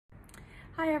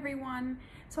Hi everyone.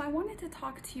 So I wanted to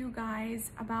talk to you guys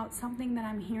about something that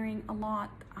I'm hearing a lot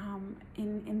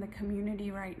in the community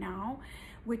right now,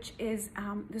 which is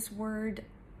this word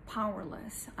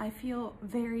powerless. I feel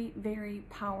very, very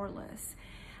powerless.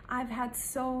 I've had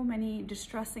so many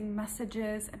distressing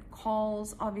messages and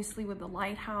calls, obviously with the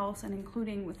Lighthouse and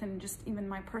including within just even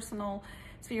my personal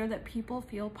sphere, that people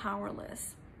feel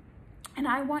powerless. And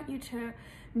I want you to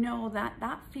know that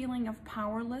that feeling of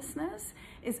powerlessness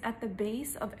is at the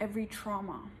base of every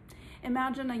trauma.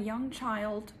 Imagine a young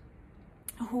child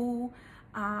who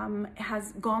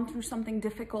has gone through something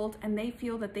difficult and they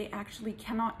feel that they actually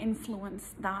cannot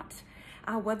influence that,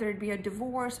 whether it be a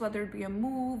divorce, whether it be a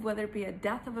move, whether it be a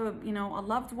death of a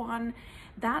loved one.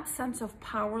 That sense of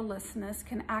powerlessness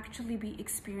can actually be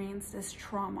experienced as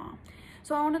trauma.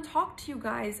 So I want to talk to you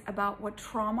guys about what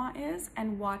trauma is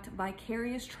and what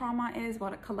vicarious trauma is,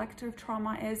 what a collective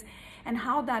trauma is, and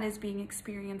how that is being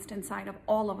experienced inside of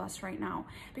all of us right now,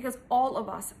 because all of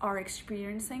us are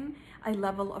experiencing a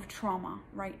level of trauma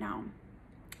right now.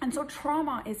 And so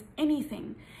trauma is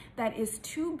anything that is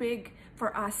too big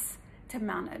for us to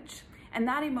manage. And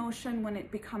that emotion, when it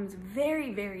becomes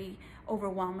very, very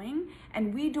overwhelming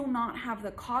and we do not have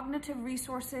the cognitive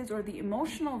resources or the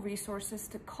emotional resources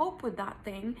to cope with that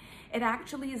thing, it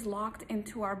actually is locked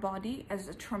into our body as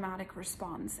a traumatic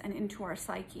response and into our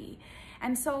psyche.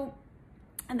 And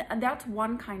that's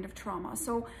one kind of trauma.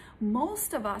 So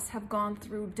most of us have gone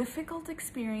through difficult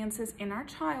experiences in our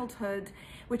childhood,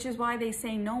 which is why they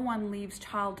say no one leaves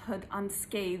childhood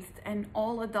unscathed and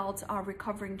all adults are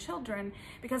recovering children,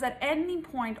 because at any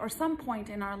point or some point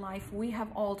in our life, we have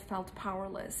all felt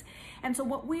powerless. And so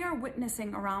what we are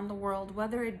witnessing around the world,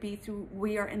 whether it be through,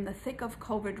 we are in the thick of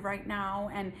COVID right now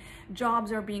and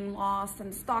jobs are being lost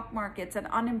and stock markets and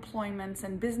unemployments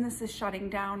and businesses shutting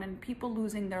down and people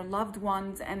losing their loved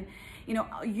ones, and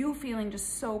you feeling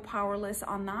just so powerless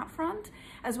on that front,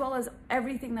 as well as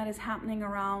everything that is happening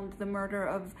around the murder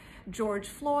of George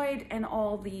Floyd and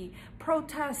all the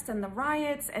protests and the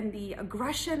riots and the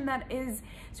aggression that is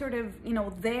sort of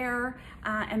there,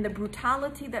 and the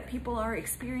brutality that people are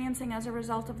experiencing as a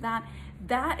result of that.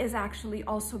 That is actually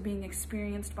also being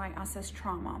experienced by us as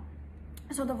trauma.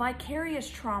 So the vicarious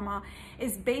trauma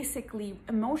is basically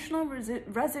emotional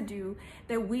residue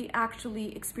that we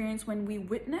actually experience when we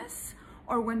witness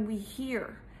or when we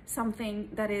hear something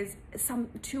that is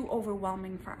too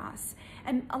overwhelming for us.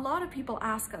 And a lot of people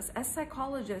ask us, as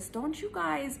psychologists, don't you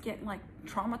guys get like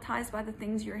traumatized by the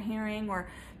things you're hearing, or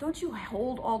don't you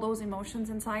hold all those emotions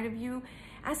inside of you?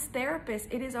 As therapists,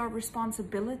 it is our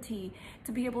responsibility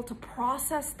to be able to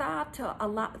process that, to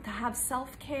have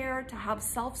self-care, to have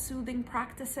self-soothing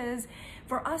practices,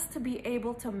 for us to be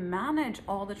able to manage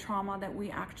all the trauma that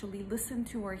we actually listen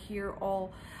to or hear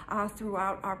all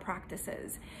throughout our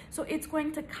practices. So it's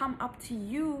going to come up to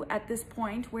you at this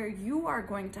point where you are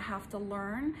going to have to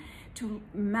learn to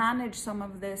manage some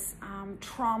of this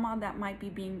trauma that might be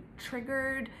being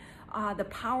triggered, the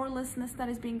powerlessness that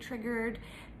is being triggered,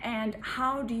 and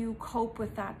how do you cope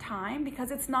with that time?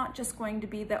 Because it's not just going to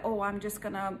be that, oh, I'm just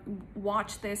gonna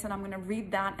watch this and I'm gonna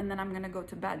read that and then I'm gonna go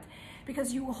to bed,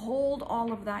 because you hold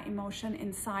all of that emotion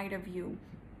inside of you.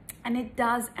 And it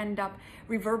does end up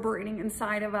reverberating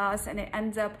inside of us, and it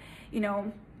ends up,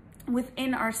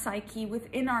 within our psyche,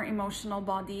 within our emotional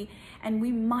body, and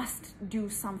we must do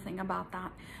something about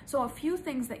that. So a few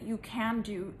things that you can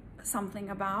do something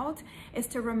about is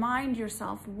to remind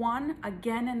yourself, one,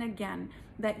 again and again,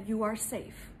 that you are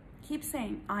safe. Keep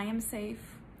saying, I am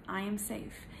safe, I am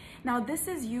safe. Now, this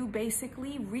is you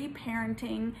basically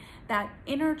reparenting that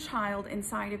inner child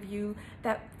inside of you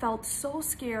that felt so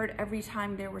scared every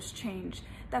time there was change,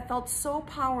 that felt so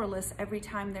powerless every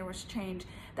time there was change,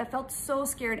 that felt so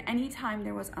scared anytime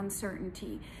there was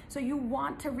uncertainty. So you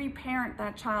want to reparent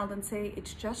that child and say,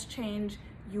 it's just change,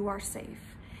 you are safe.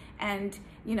 And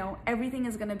everything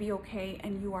is going to be okay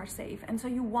and you are safe. And so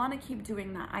you want to keep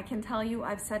doing that. I can tell you,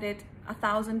 I've said it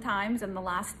 1,000 times in the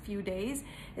last few days,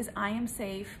 is I am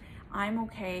safe, I'm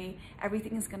okay,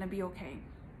 everything is going to be okay.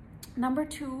 Number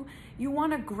two, you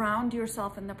want to ground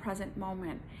yourself in the present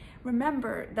moment.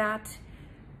 Remember that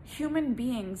human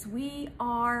beings, we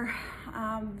are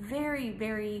very,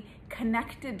 very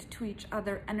connected to each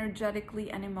other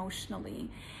energetically and emotionally.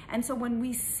 And so when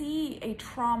we see a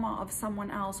trauma of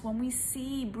someone else, when we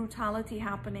see brutality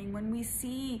happening, when we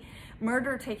see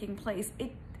murder taking place,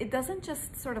 it doesn't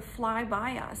just sort of fly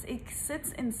by us, it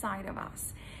sits inside of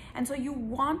us. And so you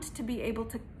want to be able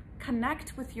to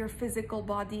connect with your physical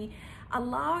body,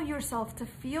 allow yourself to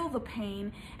feel the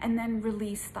pain, and then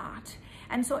release that.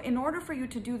 And so in order for you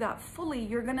to do that fully,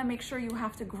 you're gonna make sure you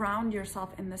have to ground yourself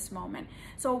in this moment.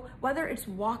 So whether it's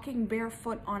walking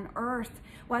barefoot on earth,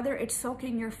 whether it's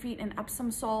soaking your feet in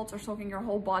Epsom salts or soaking your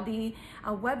whole body,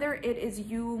 whether it is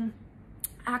you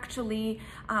actually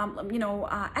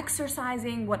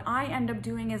exercising, what I end up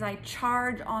doing is I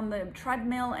charge on the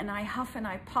treadmill and I huff and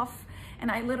I puff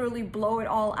and I literally blow it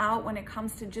all out when it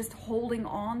comes to just holding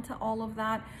on to all of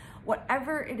that.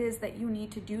 Whatever it is that you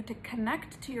need to do to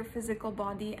connect to your physical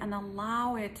body and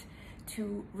allow it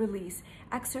to release.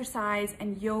 Exercise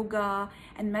and yoga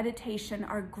and meditation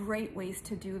are great ways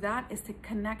to do that, is to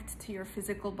connect to your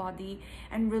physical body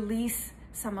and release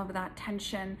some of that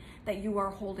tension that you are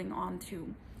holding on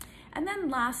to. And then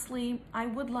lastly, I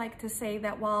would like to say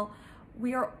that while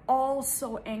we are all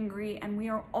so angry and we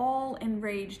are all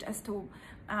enraged as to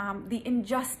the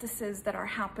injustices that are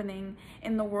happening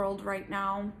in the world right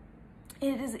now,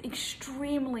 it is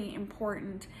extremely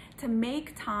important to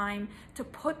make time to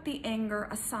put the anger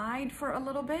aside for a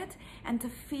little bit and to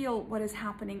feel what is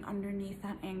happening underneath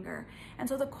that anger. And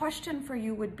so the question for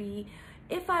you would be,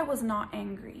 if I was not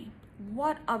angry,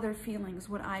 what other feelings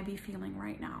would I be feeling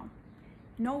right now?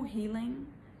 No healing,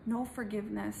 no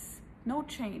forgiveness, no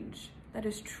change that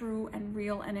is true and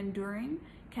real and enduring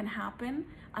can happen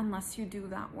unless you do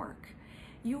that work.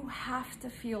 You have to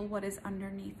feel what is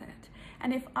underneath it.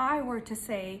 And if I were to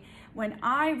say, when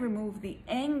I remove the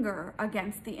anger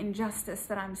against the injustice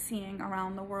that I'm seeing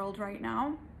around the world right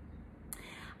now,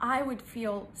 I would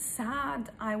feel sad,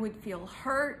 I would feel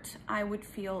hurt, I would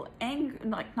feel angry,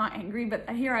 like not angry, but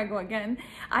here I go again.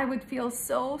 I would feel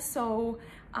so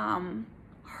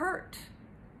hurt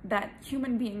that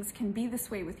human beings can be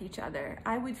this way with each other.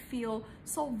 I would feel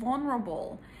so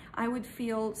vulnerable. I would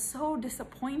feel so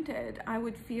disappointed. I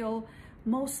would feel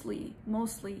mostly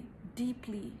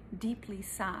deeply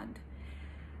sad.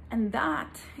 And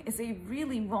that is a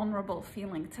really vulnerable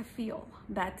feeling to feel,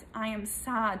 that I am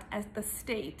sad at the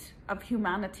state of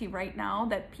humanity right now,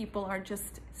 that people are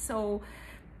just so,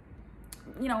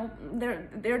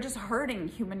 they're just hurting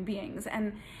human beings.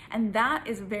 And that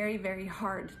is very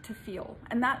hard to feel.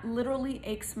 And that literally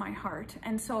aches my heart.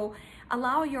 And so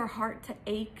allow your heart to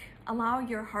ache, allow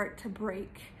your heart to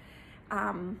break.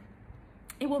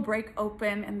 It will break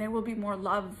open and there will be more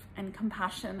love and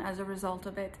compassion as a result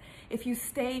of it. If you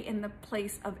stay in the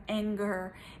place of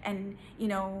anger and,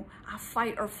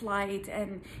 fight or flight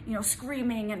and,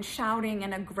 screaming and shouting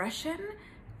and aggression,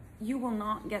 you will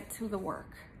not get to the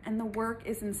work. And the work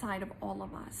is inside of all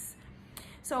of us.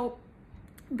 So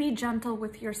be gentle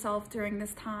with yourself during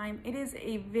this time. It is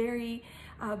a very,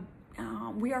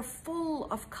 we are full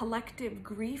of collective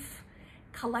grief,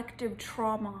 collective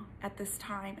trauma at this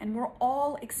time, and we're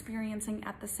all experiencing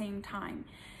at the same time.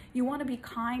 You want to be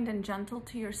kind and gentle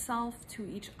to yourself, to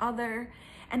each other,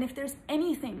 and if there's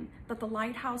anything that the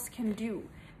Lighthouse can do,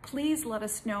 please let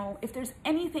us know. If there's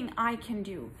anything I can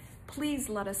do, please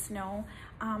let us know,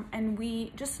 and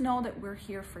we just know that we're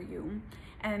here for you,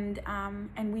 and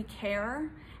we care,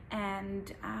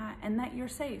 and that you're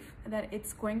safe, that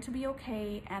it's going to be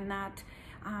okay, and that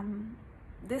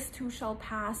this too shall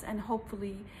pass, and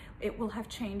hopefully it will have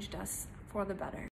changed us for the better.